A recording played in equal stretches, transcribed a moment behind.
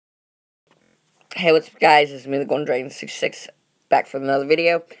Hey, what's up, guys? It's me, the Golden Dragon 66, back for another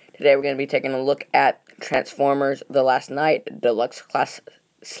video. Today we're going to be taking a look at Transformers The Last Night Deluxe Class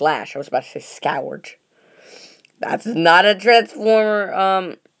Slash. I was about to say Scourge. That's not a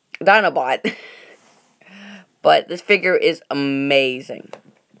Transformer, Dinobot. But this figure is amazing.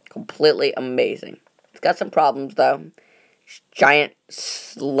 Completely amazing. It's got some problems, though. Giant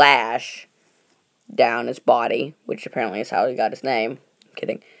slash down his body, which apparently is how he got his name. I'm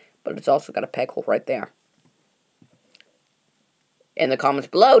kidding. But it's also got a peg hole right there. In the comments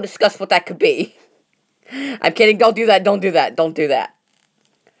below, discuss what that could be. I'm kidding, don't do that, don't do that, don't do that.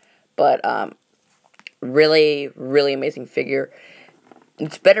 But, really, really amazing figure.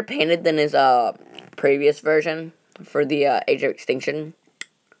 It's better painted than his, previous version for the, Age of Extinction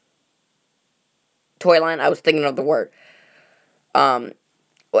toy line. I was thinking of the word. Well,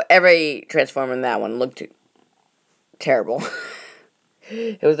 every Transformer in that one looked terrible.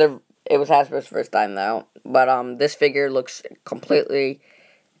 It was Hasbro's first time, though. But, this figure looks completely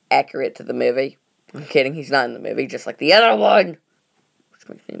accurate to the movie. I'm kidding, he's not in the movie, just like the other one. Which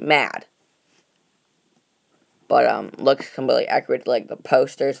makes me mad. But, looks completely accurate to, like, the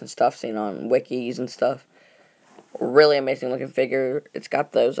posters and stuff seen on wikis and stuff. Really amazing looking figure. It's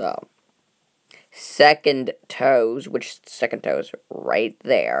got those, second toes, which second toes right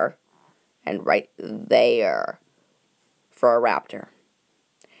there. And right there. For a raptor.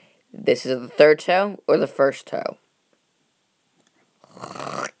 This is the third toe or the first toe?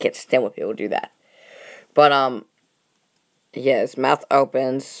 Can't stand when people do that. But, yeah, his mouth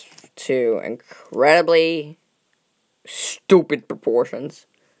opens to incredibly stupid proportions.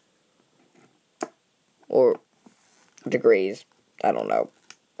 Or degrees. I don't know.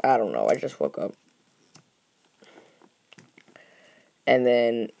 I just woke up. And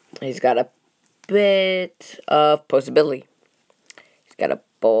then he's got a bit of posability. He's got a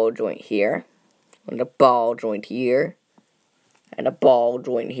ball joint here, and a ball joint here, and a ball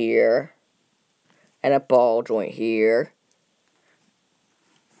joint here, and a ball joint here,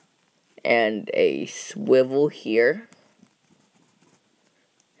 and a swivel here,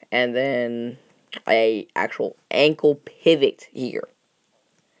 and then a actual ankle pivot here.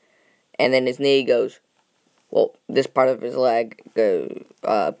 And then his knee goes, well, this part of his leg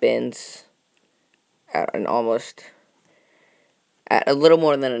bends at an almost, at a little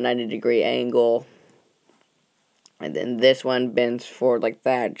more than a 90-degree angle. And then this one bends forward like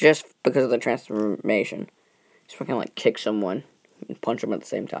that, just because of the transformation. So we can, like, kick someone and punch them at the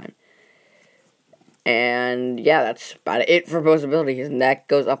same time. And, yeah, that's about it for posability. His neck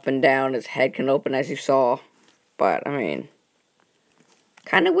goes up and down, his head can open, as you saw. But, I mean,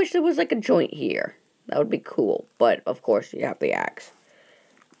 kind of wish there was, like, a joint here. That would be cool. But, of course, you have the axe.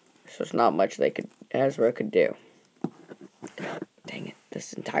 So it's not much Hasbro could do. Dang it,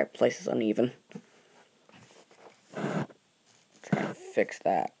 this entire place is uneven. Try to fix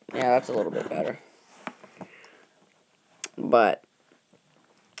that. Yeah, that's a little bit better. But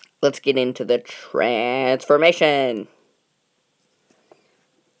let's get into the transformation.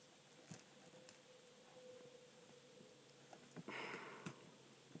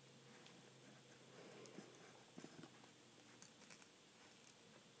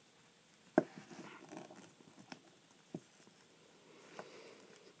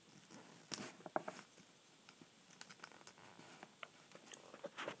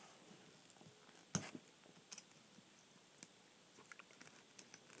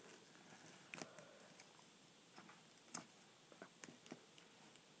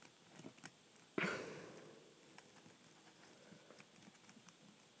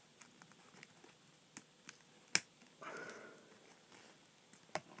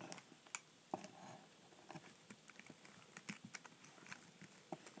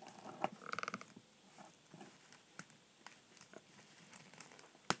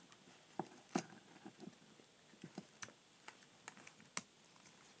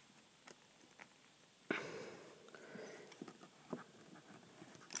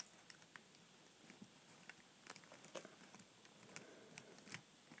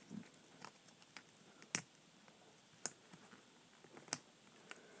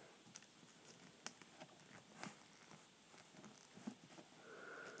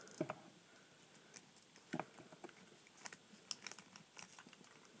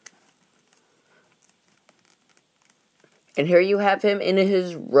 And here you have him in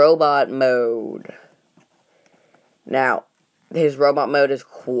his robot mode. Now, his robot mode is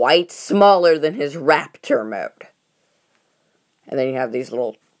quite smaller than his raptor mode. And then you have these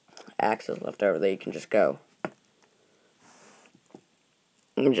little axes left over that you can just go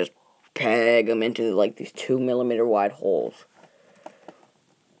and just peg them into, like, these 2mm wide holes.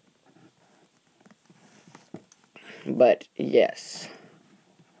 But, yes.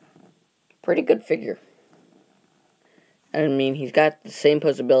 Pretty good figure. I mean, he's got the same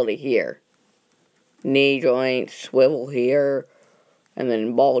posability here. Knee joint, swivel here, and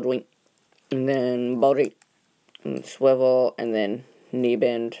then ball joint, and then ball joint, and swivel, and then knee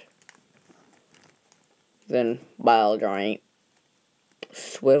bend, then ball joint,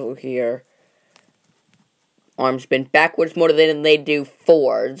 swivel here, arms bend backwards more than they do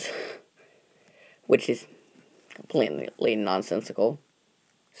forwards, which is completely nonsensical.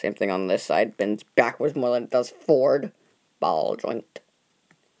 Same thing on this side, bends backwards more than it does forward, ball joint.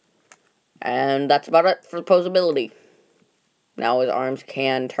 And that's about it for the posability. Now his arms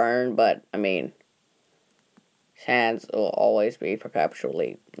can turn, but, I mean, his hands will always be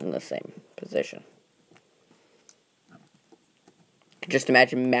perpetually in the same position. Just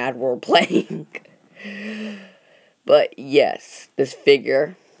imagine Mad World playing. But, yes, this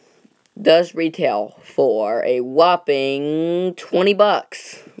figure does retail for a whopping 20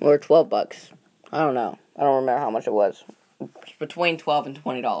 bucks. Or 12 bucks. I don't know. I don't remember how much it was. It's between $12 and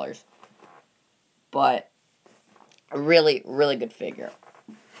 $20. But a really, really good figure.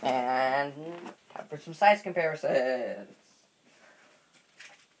 And time for some size comparisons.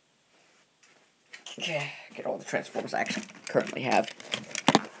 Okay, get all the Transformers I actually currently have.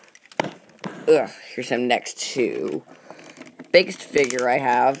 Here's him next to biggest figure I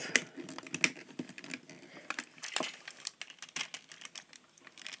have.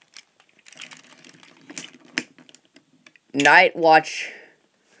 Night Watch.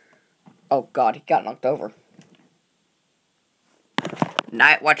 Oh god, he got knocked over.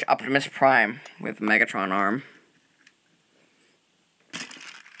 Night Watch Optimus Prime with Megatron arm.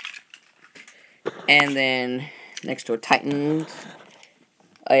 And then next to a Titans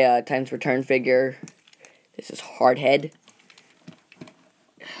Return figure. This is Hardhead.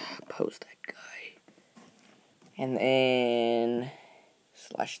 Pose that guy. And then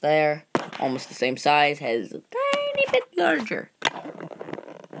Slash there. Almost the same size, has a tiny bit larger.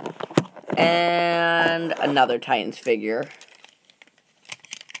 And another Titans figure.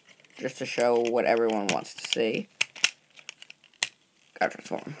 Just to show what everyone wants to see. Gotta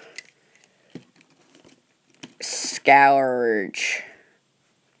transform. Scourge.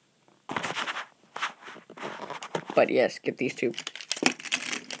 But yes, get these two.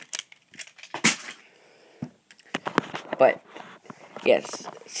 But yes,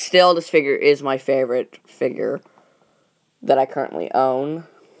 still this figure is my favorite figure that I currently own.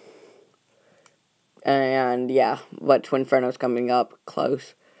 And yeah, but Twinferno's coming up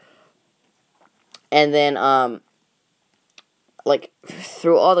close. And then, like,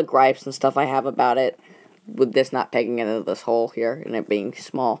 through all the gripes and stuff I have about it, with this not pegging into this hole here, and it being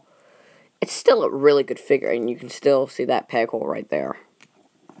small, it's still a really good figure, and you can still see that peg hole right there.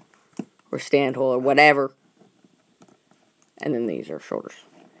 Or stand hole, or whatever. And then these are shoulders.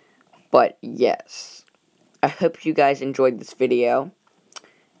 But, yes. I hope you guys enjoyed this video.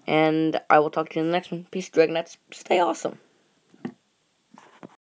 And I will talk to you in the next one. Peace, Dragonets. Stay awesome.